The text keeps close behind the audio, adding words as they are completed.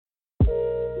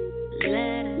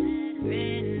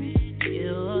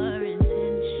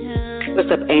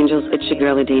up, angels? It's your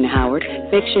girl, Adine Howard.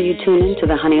 Make sure you tune in to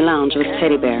the Honey Lounge with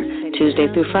Teddy Bear, Tuesday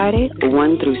through Friday,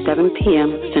 1 through 7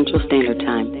 p.m. Central Standard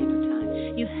Time.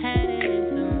 You had it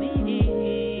for me,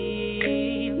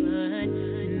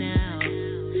 but now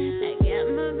I got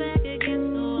my back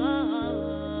against the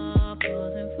wall,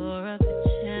 posing for a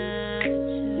picture.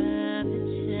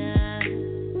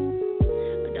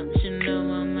 But don't you know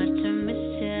how much I miss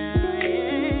you?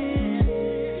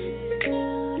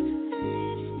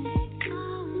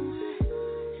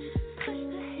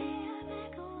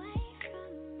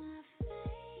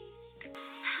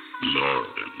 Lord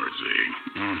have mercy.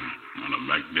 On a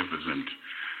magnificent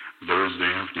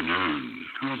Thursday afternoon,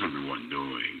 how's everyone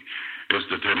doing? It's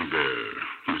the Teddy Bear,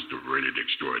 Mr. Rated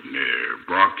Extraordinaire,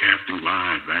 broadcasting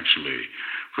live, actually,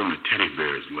 from the Teddy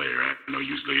Bear's lair. I know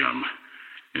usually I'm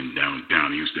in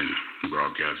downtown Houston,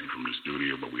 broadcasting from the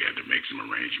studio, but we had to make some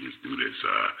arrangements to do this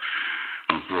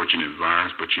unfortunate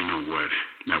virus. But you know what?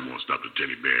 That won't stop the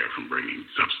Teddy Bear from bringing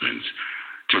substance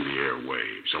to the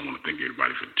airwaves. I want to thank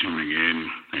everybody for tuning in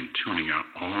and tuning out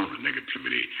all the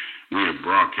negativity. We are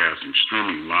broadcasting,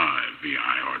 streaming live via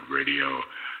iHeartRadio,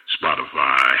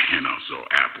 Spotify, and also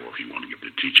Apple if you want to give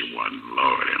the teacher one.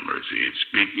 Lord have mercy. And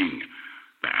speaking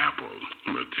the Apple,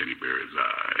 the Teddy Bear's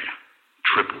eye,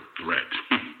 triple threat.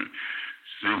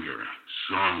 Singer,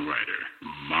 songwriter,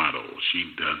 model.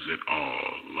 She does it all.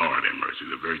 Lord have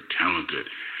mercy. The very talented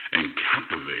and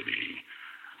captivating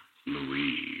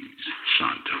Louise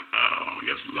Chantál,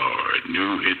 yes, Lord.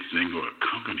 New hit single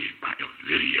accompanied by a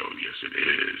video, yes, it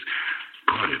is.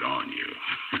 Put it on you.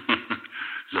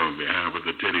 So, on behalf of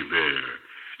the Teddy Bear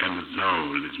and the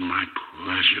Zone, it's my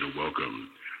pleasure to welcome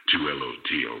to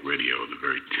LOTL Radio the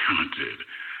very talented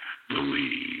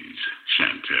Louise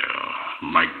Chantál.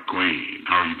 My queen,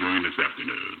 how are you doing this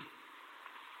afternoon?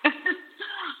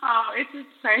 It's a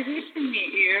pleasure to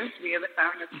meet you via the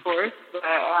phone, of course, but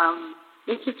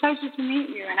it's a pleasure to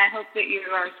meet you, and I hope that you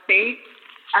are safe.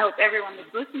 I hope everyone that's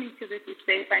listening to this is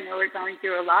safe. I know we're going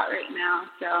through a lot right now,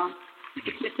 so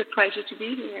it's just a pleasure to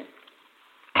be here.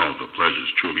 Oh, the pleasure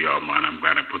is truly all mine. I'm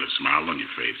glad I put a smile on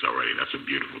your face already. That's a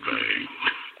beautiful thing.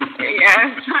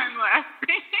 Yes, I'm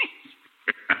laughing.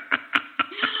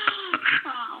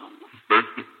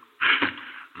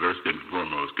 First and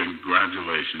foremost,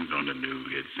 congratulations on the new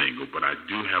hit single, but I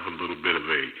do have a little bit of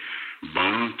a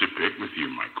bone to pick with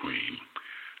you, my queen.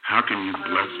 How can you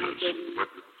bless us with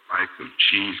the slice of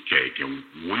cheesecake,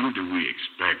 and when do we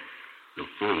expect the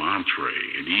full entree,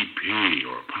 an EP,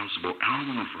 or a possible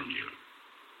album from you?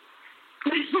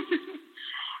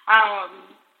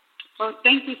 Well,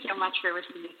 thank you so much for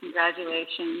wishing me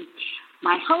congratulations.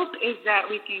 My hope is that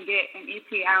we can get an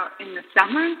EP out in the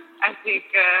summer. I think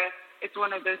it's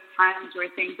one of those times where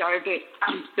things are a bit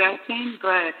uncertain,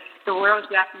 but the world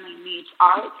definitely needs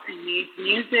art and needs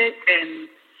music, and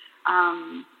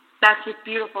that's what's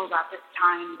beautiful about this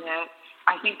time, that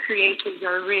I think creatives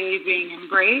are really being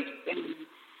embraced, and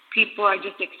people are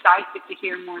just excited to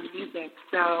hear more music.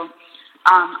 So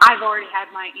I've already had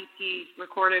my EP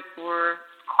recorded for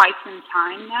quite some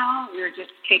time now. We're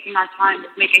just taking our time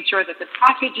with making sure that the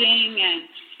packaging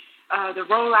and the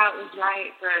rollout was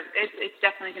right, but it's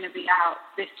definitely going to be out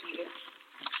this year.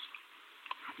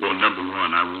 Well, number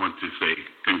one, I want to say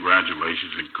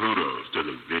congratulations and kudos to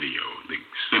the video. The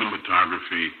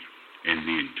cinematography and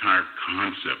the entire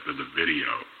concept of the video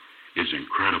is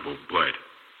incredible, but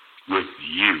with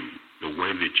you, the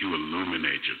way that you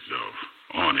illuminate yourself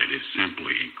on it is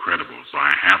simply incredible. So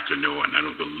I have to know, and I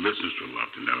know the listeners would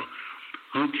love to know,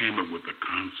 who came up with the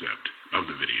concept of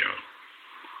the video?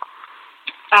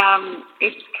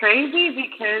 It's crazy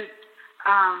because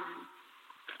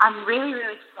I'm really,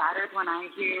 really flattered when I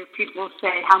hear people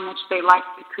say how much they like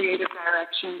the creative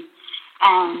direction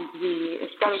and the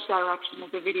aesthetic direction of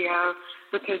the video,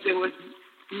 because it was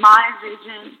my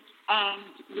vision,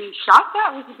 and we shot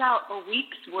that with about a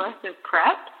week's worth of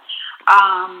prep.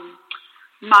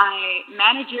 My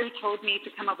manager told me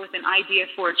to come up with an idea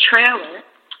for a trailer,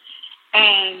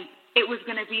 and it was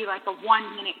going to be like a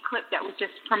 1-minute clip that was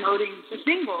just promoting the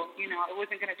single. You know, it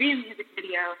wasn't going to be a music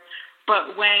video.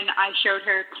 But when I showed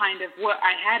her kind of what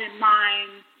I had in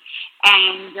mind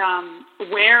and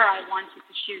where I wanted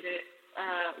to shoot it,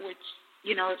 which,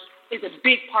 you know, is a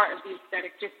big part of the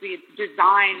aesthetic, just the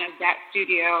design of that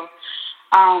studio,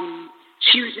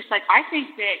 she was just like, I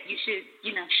think that you should,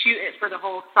 you know, shoot it for the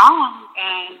whole song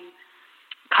and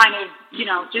kind of, you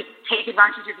know, just take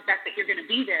advantage of the fact that you're going to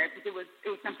be there, because it was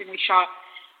something we shot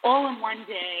all in one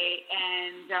day,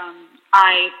 and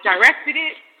I directed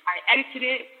it, I edited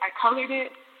it, I colored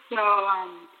it, so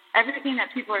everything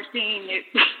that people are seeing,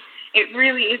 it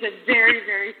really is a very,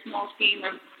 very small team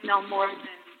of no more than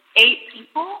 8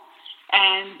 people,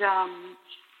 and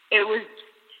it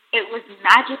was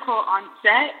magical on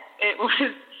set. It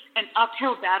was an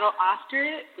uphill battle after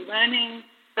it, learning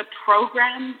the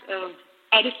programs of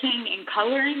editing and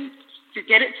coloring to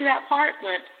get it to that part.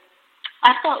 But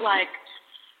I felt like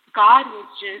God was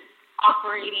just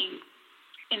operating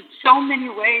in so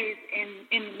many ways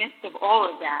in the midst of all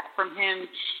of that, from him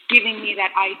giving me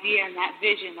that idea and that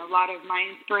vision, a lot of my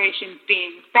inspirations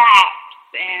being Facts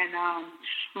and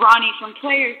Ronnie from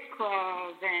Players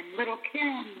Club and Little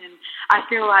Kim, and I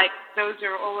feel like those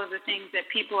are all of the things that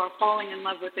people are falling in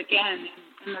love with again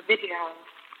in the video.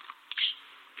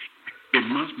 It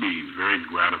must be very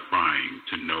gratifying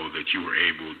to know that you were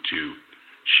able to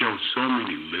show so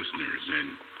many listeners and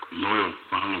loyal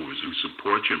followers who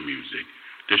support your music,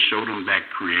 to show them that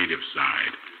creative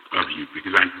side of you,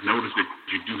 because I noticed that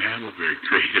you do have a very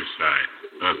creative side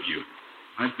of you.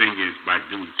 My thing is, by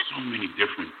doing so many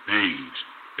different things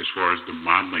as far as the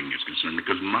modeling is concerned,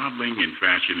 because modeling and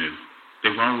fashion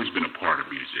they've always been a part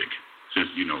of music since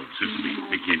the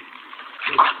beginning,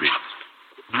 so to speak.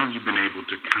 How have you been able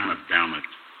to kind of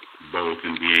balance both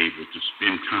and be able to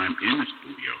spend time in the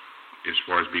studio as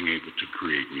far as being able to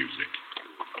create music?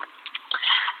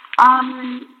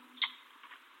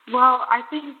 Well, I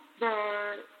think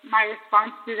my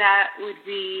response to that would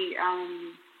be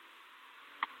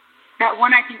that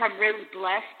one, I think I'm really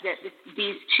blessed that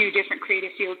these two different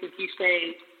creative fields, as you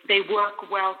say, they work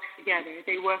well together.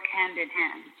 They work hand in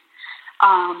hand.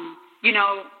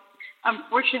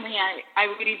 Unfortunately, I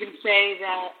would even say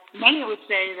that many would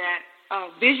say that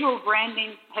visual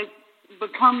branding has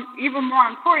become even more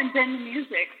important than the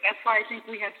music. That's why I think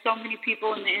we have so many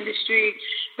people in the industry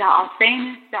that are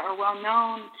famous, that are well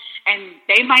known, and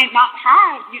they might not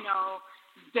have,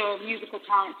 the musical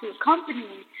talent to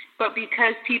accompany, but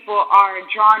because people are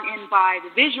drawn in by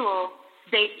the visual,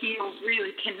 they feel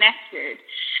really connected.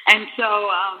 And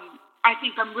so I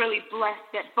think I'm really blessed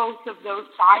that both of those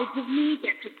sides of me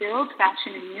get to build,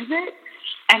 fashion and music.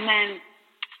 And then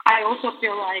I also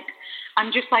feel like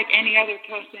I'm just like any other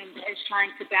person that is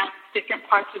trying to balance different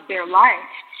parts of their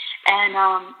life. And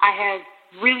I have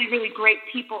really, really great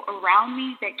people around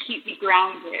me that keep me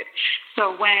grounded.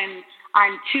 So when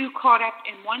I'm too caught up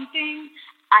in one thing,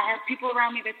 I have people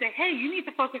around me that say, hey, you need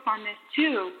to focus on this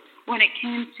too. When it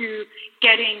came to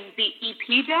getting the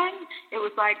EP done, it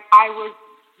was like I was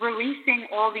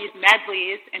releasing all these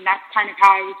medleys, and that's kind of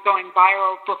how I was going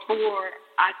viral before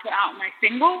I put out my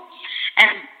single.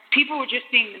 And people were just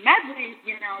seeing the medleys,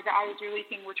 that I was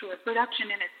releasing, which were a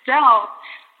production in itself.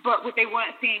 But what they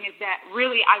weren't seeing is that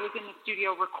really I was in the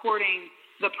studio recording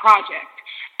the project.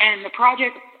 And the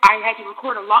project, I had to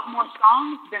record a lot more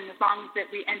songs than the songs that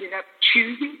we ended up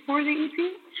choosing for the EP.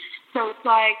 So it's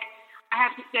like, I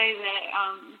have to say that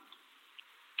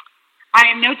I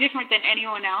am no different than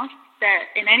anyone else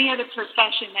that in any other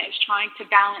profession that is trying to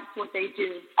balance what they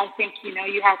do. I think,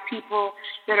 you have people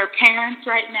that are parents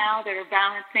right now that are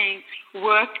balancing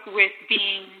work with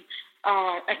being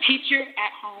a teacher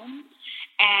at home.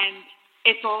 And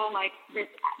it's all like this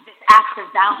act of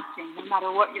balancing, no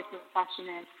matter what your profession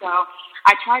is. So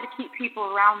I try to keep people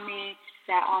around me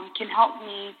that can help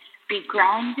me be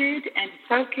grounded and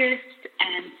focused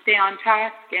and stay on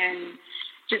task and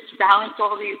just balance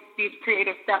all these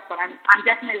creative stuff. But I'm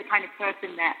definitely the kind of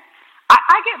person that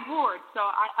I get bored. So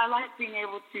I like being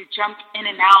able to jump in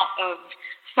and out of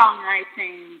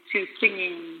songwriting to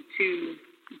singing to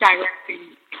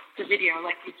directing the video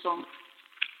like you saw.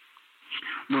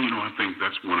 Well, I think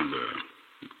that's one of the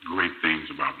great things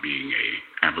about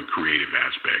have a creative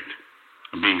aspect,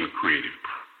 being a creative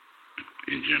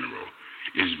in general,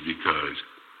 is because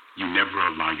you never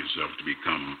allow yourself to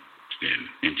become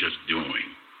in just doing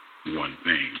one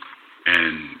thing.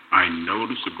 And I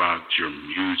notice about your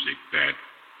music that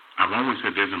I've always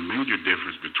said there's a major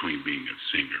difference between being a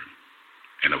singer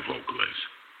and a vocalist.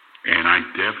 And I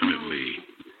definitely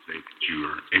say that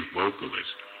you're a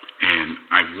vocalist. And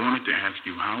I wanted to ask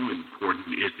you, how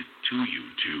important is it to you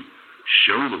to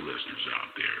show the listeners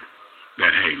out there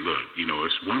that, hey, look,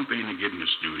 it's one thing to get in the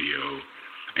studio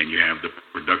and you have the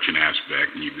production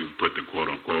aspect and you can put the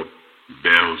quote-unquote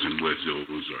bells and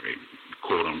whistles or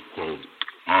quote-unquote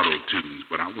auto-tunes,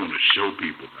 but I want to show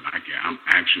people that I'm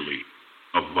actually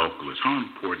a vocalist. How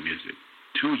important is it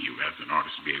to you as an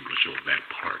artist to be able to show that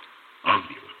part of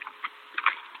you?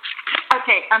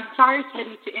 Okay, I'm sorry,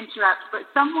 Teddy, to interrupt, but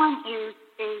someone is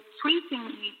tweeting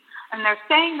me, and they're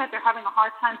saying that they're having a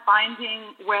hard time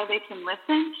finding where they can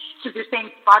listen, because they're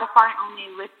saying Spotify only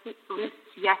lists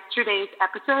yesterday's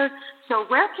episode. So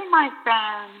where can I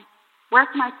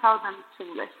tell them to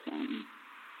listen?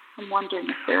 I'm wondering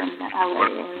if they're in the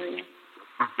LA area.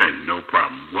 Okay, no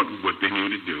problem. What they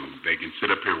need to do, they can sit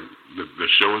up here. The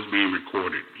show is being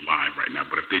recorded live right now,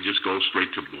 but if they just go straight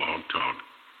to Blog Talk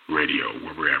Radio,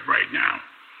 where we're at right now,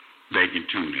 they can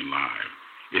tune in live.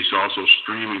 It's also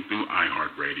streaming through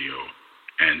iHeartRadio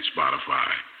and Spotify.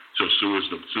 So as soon as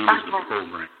the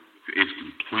program is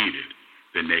completed,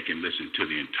 then they can listen to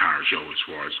the entire show as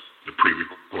far as the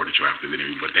pre-recorded show after the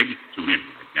interview. But they can tune in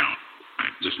right now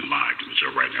and listen live to the show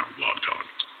right now on Blog Talk.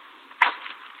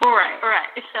 All right.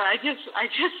 So I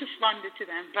just responded to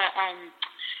them, but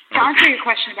to answer your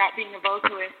question about being a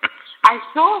vocalist, I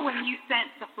saw when you sent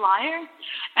the flyer,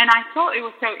 and I thought it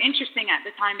was so interesting at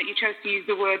the time that you chose to use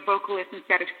the word vocalist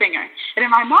instead of singer. And in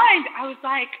my mind, I was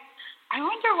like, I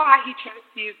wonder why he chose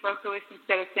to use vocalist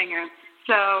instead of singer.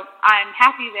 So I'm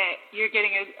happy that you're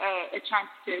getting a chance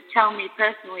to tell me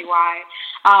personally why,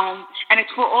 and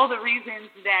it's for all the reasons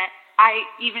that I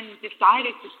even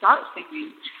decided to start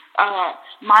singing.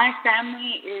 My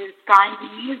family is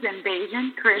Guyanese and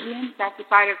Bajan, Caribbean. That's the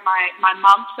side of my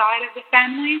mom's side of the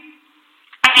family.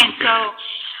 And so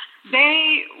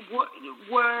they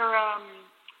were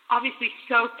obviously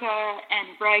soca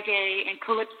and reggae and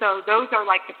calypso. Those are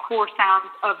like the core sounds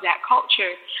of that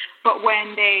culture. But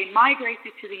when they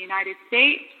migrated to the United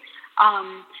States,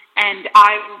 and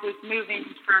I was moving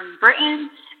from Britain,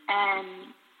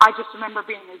 and I just remember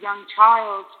being a young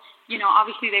child, you know,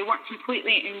 obviously they weren't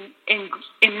completely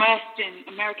immersed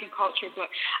in American culture, but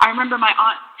I remember my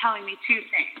aunt telling me two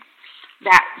things.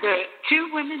 That the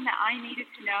two women that I needed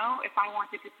to know if I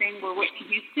wanted to sing were Whitney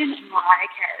Houston and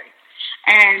Mariah Carey.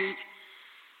 And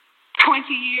 20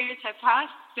 years have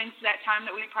passed since that time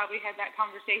that we probably had that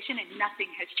conversation, and nothing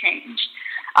has changed.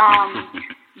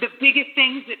 The biggest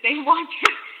things that they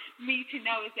wanted me to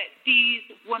know is that these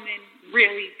women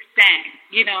really sang,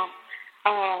 you know.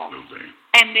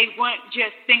 And they weren't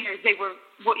just singers. They were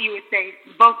what you would say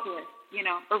vocalists, you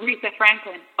know. Aretha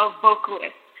Franklin, a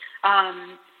vocalist.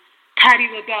 Patti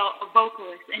LaBelle, a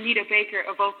vocalist. Anita Baker,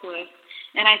 a vocalist.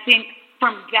 And I think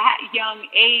from that young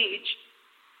age,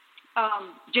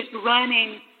 just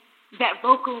learning that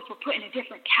vocalists were put in a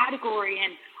different category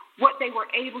and what they were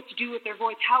able to do with their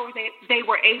voice, how they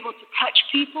were able to touch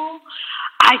people,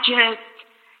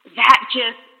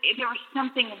 there was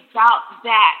something about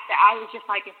that I was just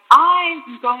like, if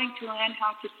I'm going to learn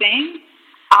how to sing,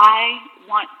 I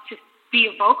want to be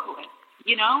a vocalist,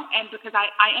 you know? And because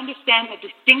I understand the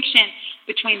distinction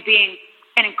between being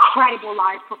an incredible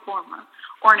live performer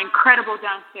or an incredible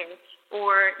dancer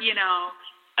or, you know,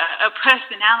 a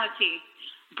personality.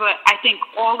 But I think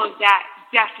all of that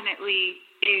definitely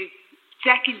is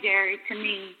secondary to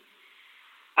me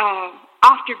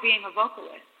after being a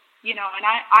vocalist. You know, and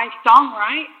I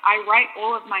songwrite. I write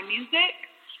all of my music.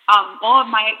 All of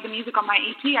the music on my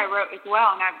EP I wrote as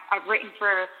well, and I've written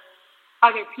for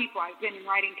other people. I've been in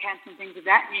writing camps and things of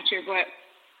that nature. But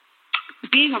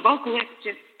being a vocalist,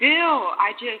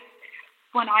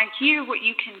 when I hear what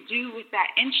you can do with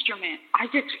that instrument, I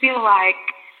just feel like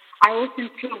I listen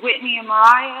to Whitney and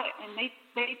Mariah, and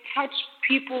they touch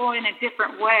people in a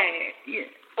different way.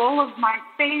 All of my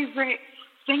favorite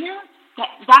singers,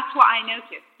 that's what I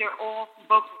noticed. They're all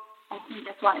vocals. I think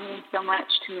that's why it means so much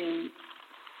to me.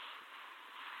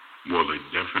 Well, it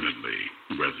definitely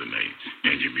resonates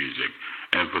in your music.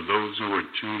 And for those who are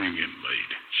tuning in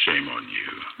late, shame on you.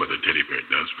 But the teddy bear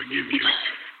does forgive you.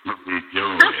 We're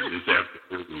joined this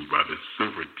afternoon by the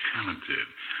super talented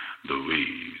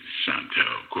Louise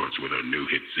Chantál, of course, with her new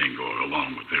hit single,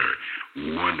 along with her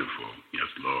wonderful, yes,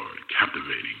 Lord,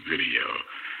 captivating video,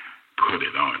 Put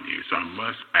It On You. So I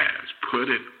must ask,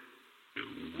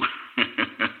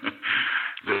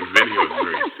 the video is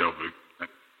very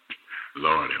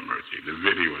Lord have mercy. The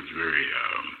video is very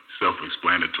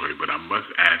self-explanatory, but I must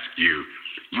ask you,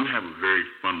 you have a very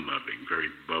fun-loving, very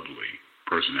bubbly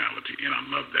personality, and I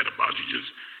love that about you, just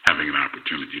having an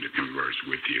opportunity to converse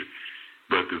with you.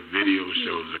 But the video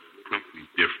shows a completely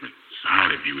different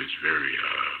side of you. It's very,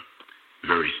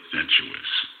 very sensuous,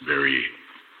 very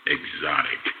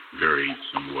exotic, very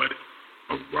somewhat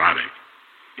erotic.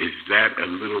 Is that a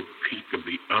little peek of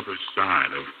the other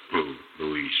side of who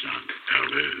Louise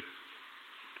Chantál is?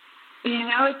 You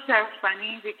know, it's so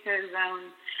funny because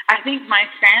I think my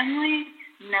family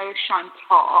knows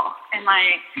Chantál, and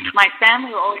my family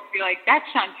will always be like, that's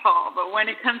Chantál, but when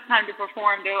it comes time to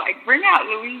perform, they're like, bring out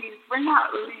Louise.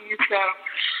 So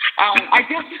I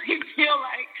definitely feel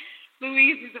like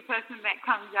Louise is a person that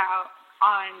comes out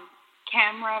on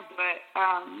camera, but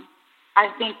I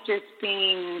think just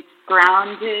being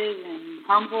grounded and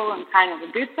humble and kind of a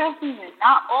good person and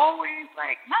not always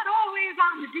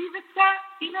on the diva stuff,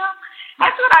 you know?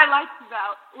 That's what I liked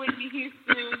about Whitney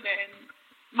Houston and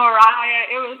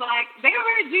Mariah. It was like, they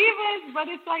were divas, but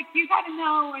it's like, you got to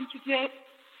know when to just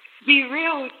be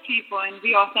real with people and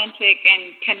be authentic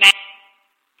and connect.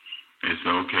 It's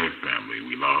okay, family.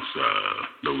 We lost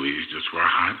Louise just for a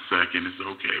hot second. It's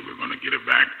okay. We're going to get her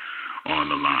back on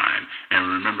the line. And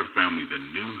remember, family, the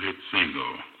new hit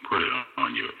single, Put It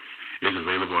On You, is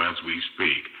available as we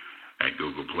speak at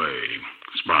Google Play,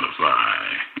 Spotify,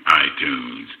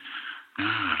 iTunes.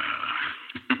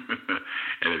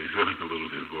 And if you're feeling a little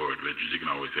bit bored, you can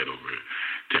always head over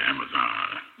to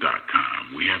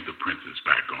Amazon.com. We have the princess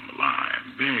back on the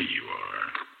line. There you are.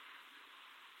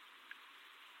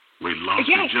 We lost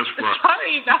you just for...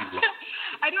 Sorry about that.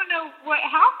 I don't know what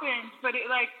happened, but it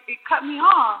cut me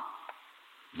off.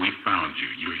 We found you.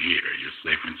 You're here. You're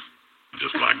safe and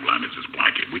just like Linus's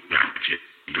blanket. We got you.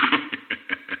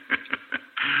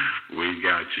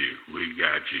 We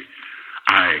got you.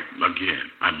 I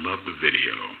love the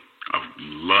video. I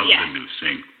love the new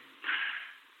single.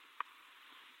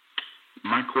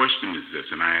 My question is this,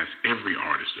 and I ask every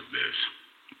artist of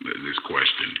this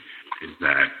question, is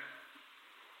that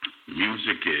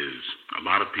music is, a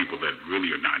lot of people that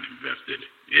really are not invested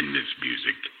in this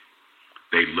music,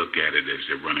 they look at it as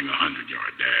they're running a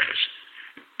 100-yard dash,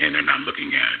 and they're not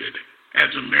looking at it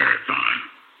as a marathon.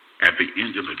 At the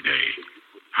end of the day,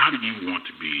 how do you want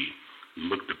to be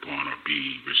looked upon or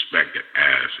be respected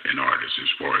as an artist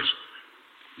as far as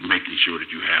making sure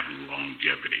that you have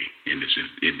longevity in this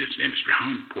industry? How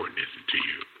important is it to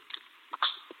you?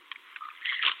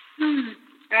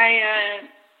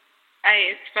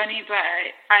 It's funny, but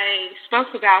I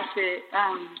spoke about it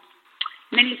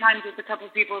many times with a couple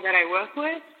of people that I work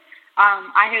with.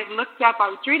 I had looked up, I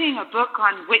was reading a book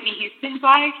on Whitney Houston's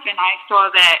life, and I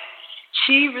saw that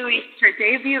she released her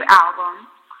debut album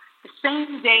the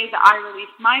same day that I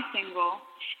released my single,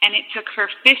 and it took her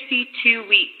 52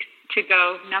 weeks to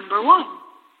go number one.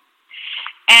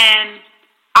 And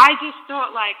I just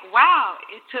thought, wow,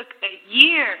 it took a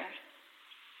year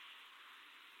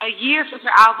for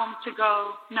her album to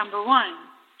go number one.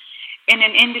 In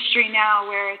an industry now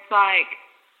where it's like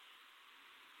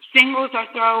singles are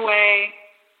throwaway,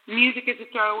 music is a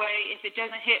throwaway. If it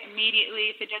doesn't hit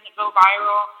immediately, if it doesn't go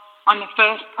viral on the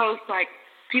first post,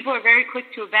 people are very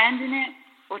quick to abandon it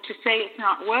or to say it's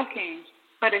not working.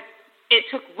 But it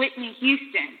took Whitney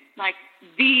Houston,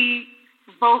 the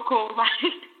vocal,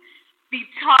 the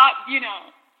top,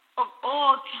 of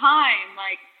all time.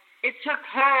 It took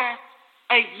her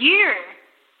a year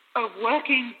of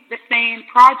working the same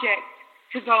project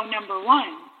to go number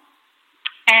one.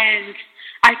 And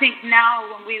I think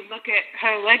now when we look at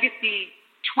her legacy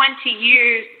 20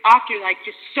 years after,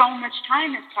 just so much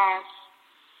time has passed,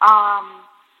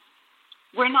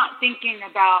 we're not thinking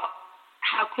about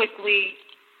how quickly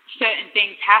certain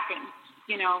things happen.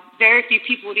 Very few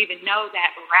people would even know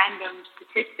that random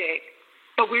statistic,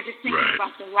 but we're just thinking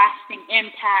about the lasting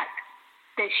impact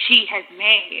that she has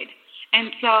made. And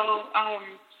so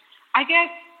I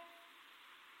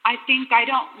think I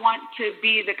don't want to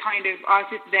be the kind of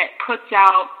artist that puts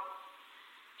out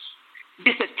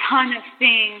just a ton of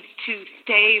things to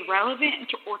stay relevant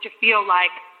or to feel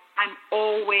like I'm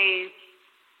always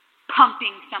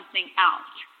pumping something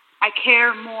out. I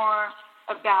care more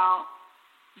about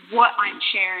what I'm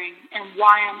sharing and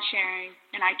why I'm sharing,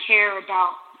 and I care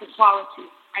about the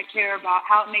quality. I care about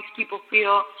how it makes people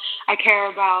feel. I care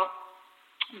about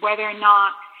whether or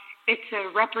not it's a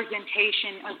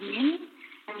representation of me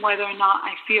and whether or not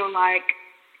I feel like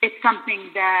it's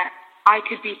something that I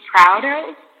could be proud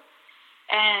of.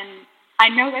 And I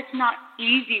know that's not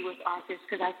easy with artists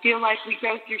because I feel like we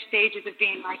go through stages of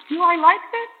being like, do I like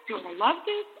this? Do I love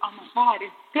this? Oh my God,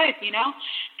 it's good,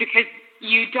 because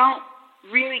you don't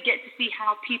really get to see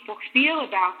how people feel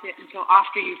about it until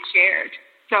after you've shared.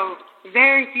 So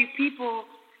very few people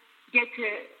get to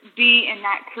be in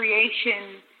that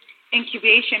creation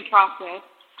incubation process.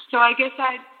 So I guess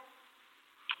I'd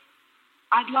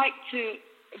like to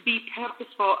be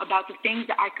purposeful about the things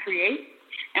that I create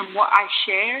and what I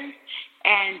share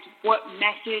and what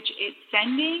message it's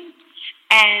sending,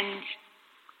 and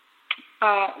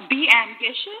be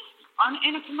ambitious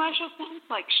in a commercial sense,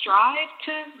 strive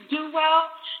to do well,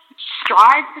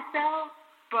 strive to sell,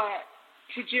 but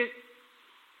to just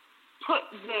put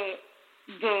the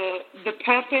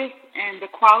purpose and the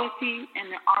quality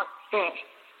and the art first,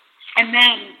 and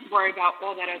then worry about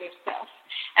all that other stuff.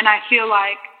 And I feel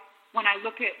like when I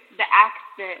look at the acts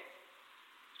that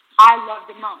I love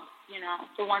the most,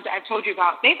 the ones that I've told you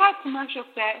about, they've had commercial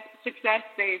success.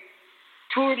 They've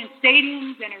toured in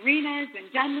stadiums and arenas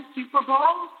and done the Super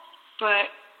Bowl,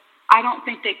 but I don't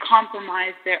think they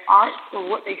compromised their art or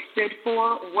what they stood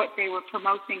for or what they were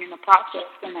promoting in the process.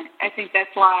 And I think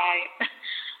that's why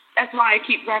I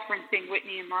keep referencing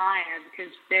Whitney and Mariah,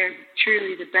 because they're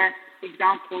truly the best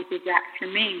examples of that for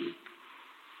me.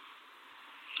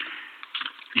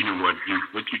 You know what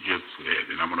you just said,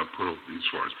 and I'm going to put as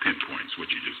far as pinpoints what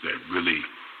you just said, really,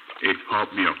 it caught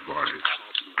me off guard, it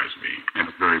surprised me in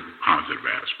a very positive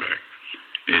aspect,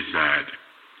 is that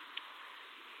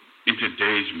in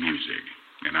today's music,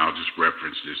 and I'll just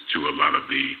reference this to a lot of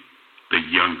the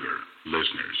younger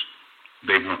listeners,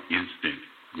 they want instant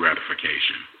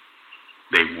gratification.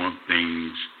 They want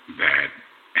things that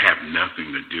have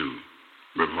nothing to do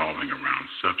revolving around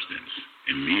substance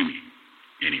and meaning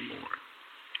anymore.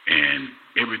 And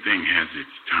everything has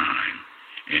its time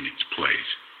and its place.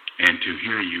 And to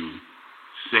hear you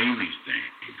say these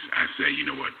things, I say, you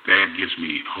know what, that gives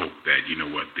me hope that, you know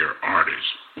what, there are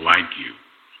artists like you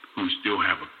who still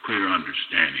have a clear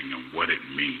understanding of what it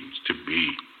means to be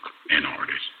an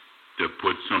artist, to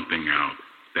put something out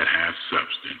that has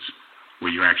substance,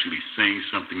 where you're actually saying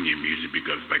something in your music,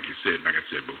 because like I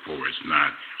said before, it's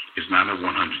not a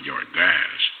 100-yard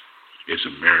dash. It's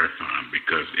a marathon,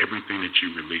 because everything that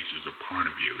you release is a part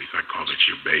of you. I call it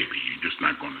your baby. You're just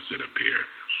not going to sit up here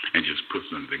and just put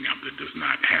something out that does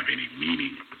not have any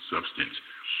meaning or substance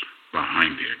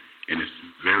behind it. And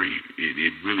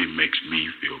it really makes me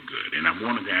feel good. And I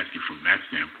wanted to ask you from that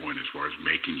standpoint, as far as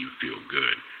making you feel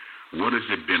good, what has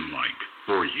it been like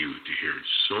for you to hear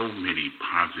so many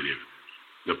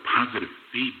the positive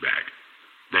feedback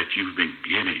that you've been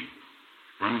getting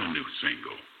from the new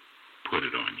single, Put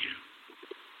It On You?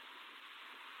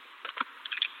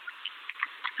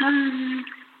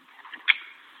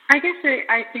 I guess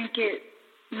I think it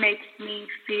makes me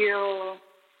feel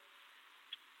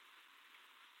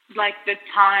like the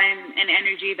time and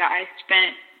energy that I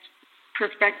spent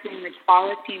perfecting the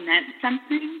quality meant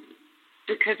something,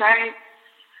 because I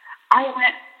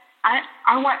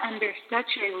went under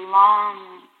such a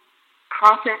long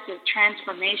process of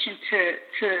transformation to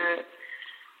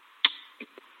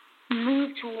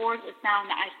move towards a sound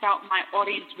that I felt my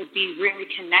audience would be really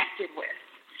connected with.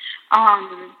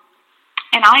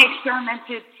 And I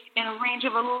experimented in a range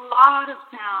of a lot of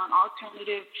sound,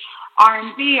 alternative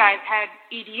R&B. I've had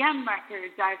EDM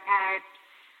records. I've had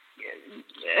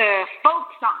folk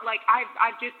songs. Like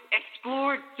I've just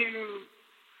explored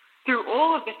through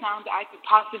all of the sounds that I could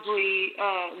possibly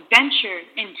venture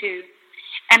into,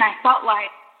 and I felt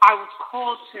like I was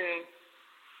called to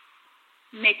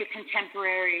make a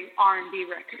contemporary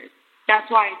R&B record. That's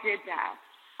why I did that.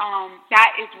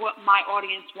 That is what my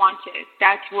audience wanted.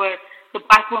 That's what the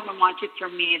black woman wanted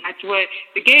from me. That's what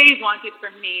the gays wanted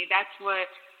from me. That's what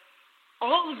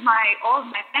all of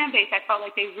my fan base, I felt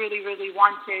like they really, really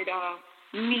wanted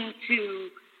me to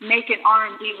make an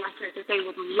R&B record that they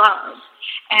would love.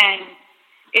 And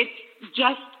it's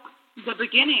just the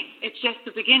beginning. It's just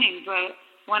the beginning. But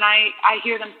when I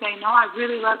hear them say, no, I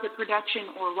really love the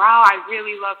production, or wow, I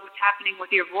really love what's happening with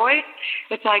your voice,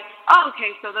 it's like, oh,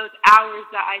 okay, so those hours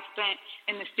that I spent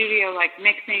in the studio, like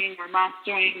mixing or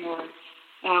mastering or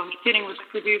sitting with the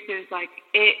producers, like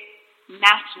it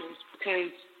matches,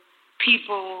 because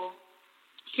people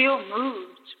feel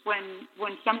moved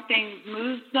when something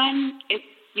moves them.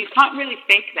 You can't really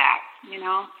fake that, you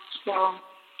know. So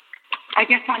I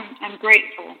guess I'm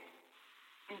grateful.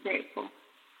 I'm grateful.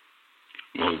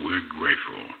 Well, we're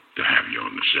grateful to have you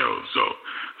on the show. So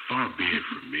far be it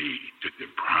from me to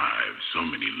deprive so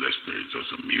many listeners of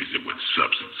some music with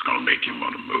substance that's going to make you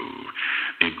want to move.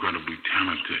 The incredibly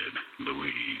talented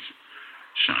Louise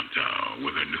Chantál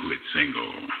with her new hit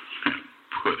single,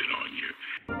 Put It On You.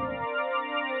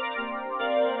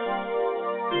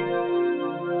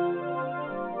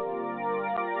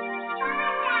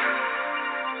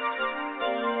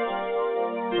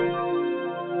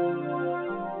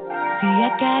 I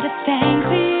got a thing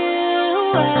for you.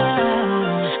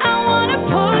 I wanna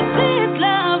put this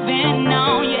loving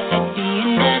on you at the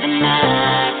end of the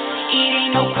night. It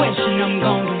ain't no question I'm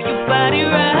gonna do your body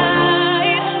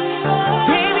right.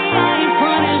 Baby, I ain't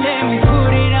front, let me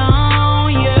put it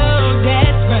on you.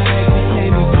 That's right,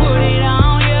 let me put it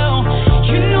on you.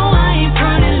 You know I ain't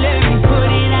front, let me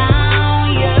put it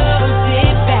on you.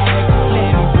 Sit back, let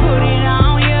me put it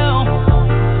on you.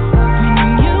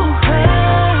 When you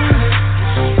hurt,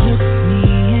 look me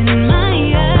in my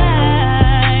eyes.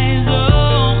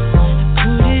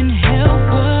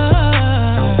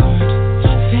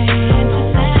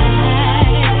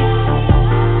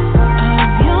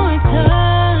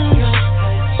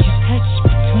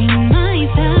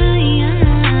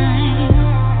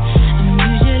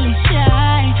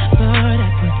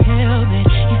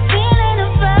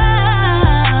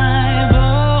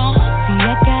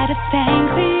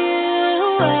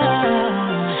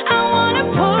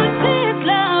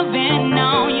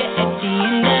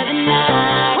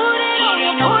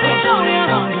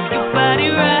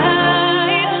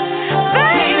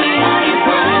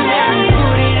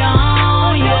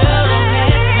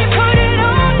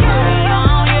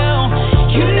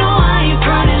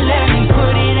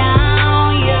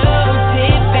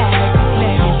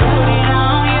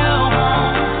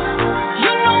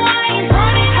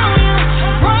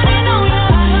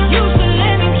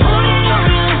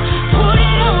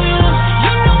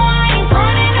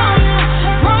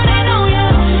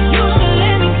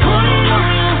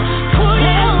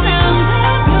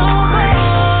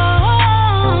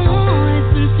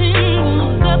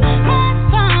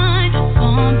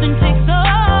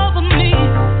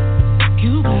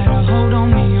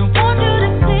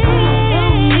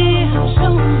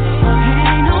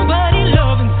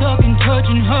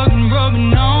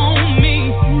 rubbing on me.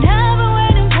 Never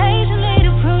waiting patiently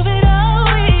to prove it all.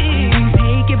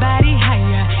 Take your body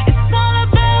higher. It's all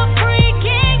about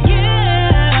freaking you.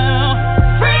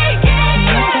 Freaking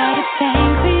you. I got a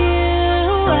thing for you.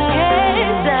 I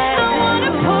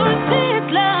wanna put this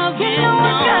love in. You know I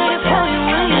gotta tell you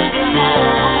when you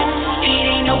deny. It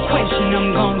ain't no question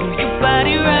I'm gonna get your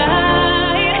body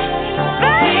right.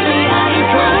 Baby, I ain't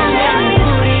crying.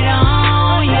 Put it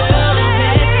on you.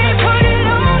 Put it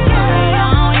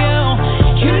on you.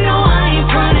 You know I ain't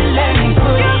running. Let me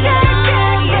put it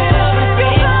on you. Put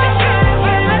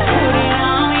it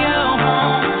on you.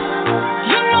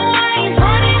 You know I ain't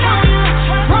running on you.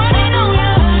 Running on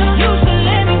you. You should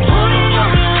let me put it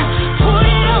on you. Put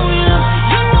it on you.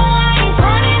 You know I ain't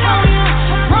running on you.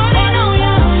 Running on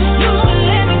you. You should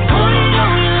let me put it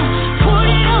on you. Put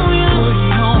it on you. Put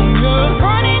it on you.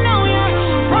 Running on you.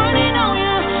 Running on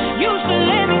you. You should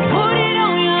let me put it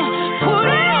on you. Put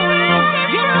it on you.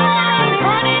 You know I ain't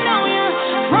running on you.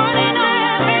 Running on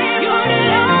you. You should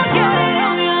let me get it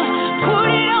on you. Put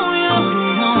it on you. Put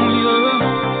it on you.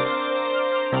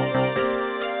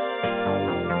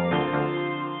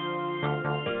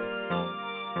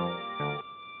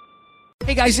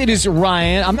 Hey guys, it is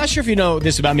Ryan. I'm not sure if you know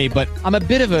this about me, but I'm a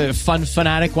bit of a fun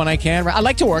fanatic when I can. I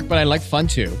like to work, but I like fun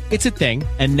too. It's a thing.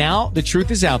 And now the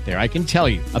truth is out there. I can tell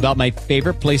you about my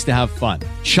favorite place to have fun.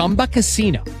 Chumba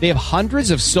Casino. They have hundreds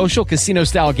of social casino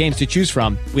style games to choose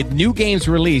from with new games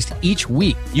released each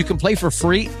week. You can play for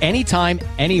free anytime,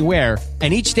 anywhere.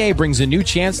 And each day brings a new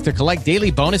chance to collect daily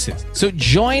bonuses. So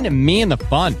join me in the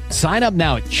fun. Sign up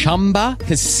now at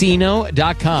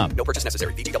ChumbaCasino.com. No purchase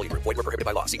necessary. VGW Group. Void where prohibited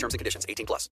by law. See terms and conditions. 18+.